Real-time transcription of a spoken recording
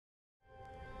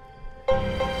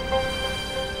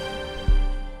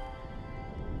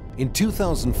In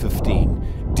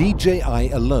 2015,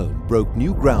 DJI alone broke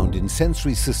new ground in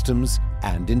sensory systems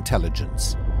and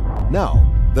intelligence. Now,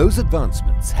 those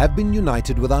advancements have been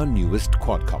united with our newest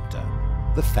quadcopter,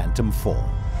 the Phantom 4.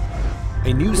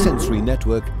 A new sensory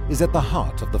network is at the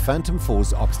heart of the Phantom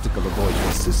 4's obstacle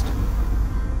avoidance system.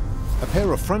 A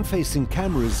pair of front-facing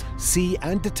cameras see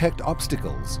and detect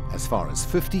obstacles as far as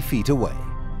 50 feet away,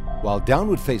 while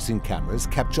downward-facing cameras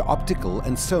capture optical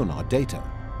and sonar data.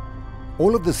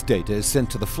 All of this data is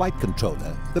sent to the flight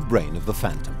controller, the brain of the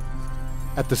Phantom.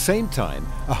 At the same time,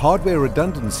 a hardware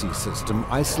redundancy system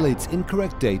isolates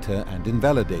incorrect data and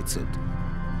invalidates it.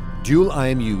 Dual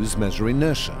IMUs measure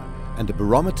inertia, and a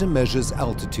barometer measures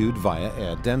altitude via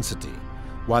air density,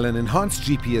 while an enhanced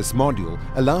GPS module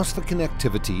allows for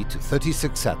connectivity to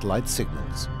 36 satellite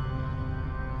signals.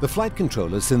 The flight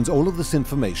controller sends all of this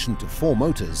information to 4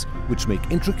 motors, which make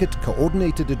intricate,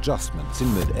 coordinated adjustments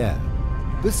in mid-air.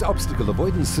 This obstacle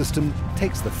avoidance system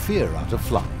takes the fear out of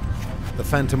flying. The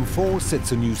Phantom 4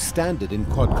 sets a new standard in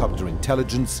quadcopter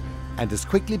intelligence and has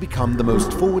quickly become the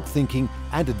most forward-thinking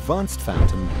and advanced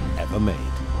Phantom ever made.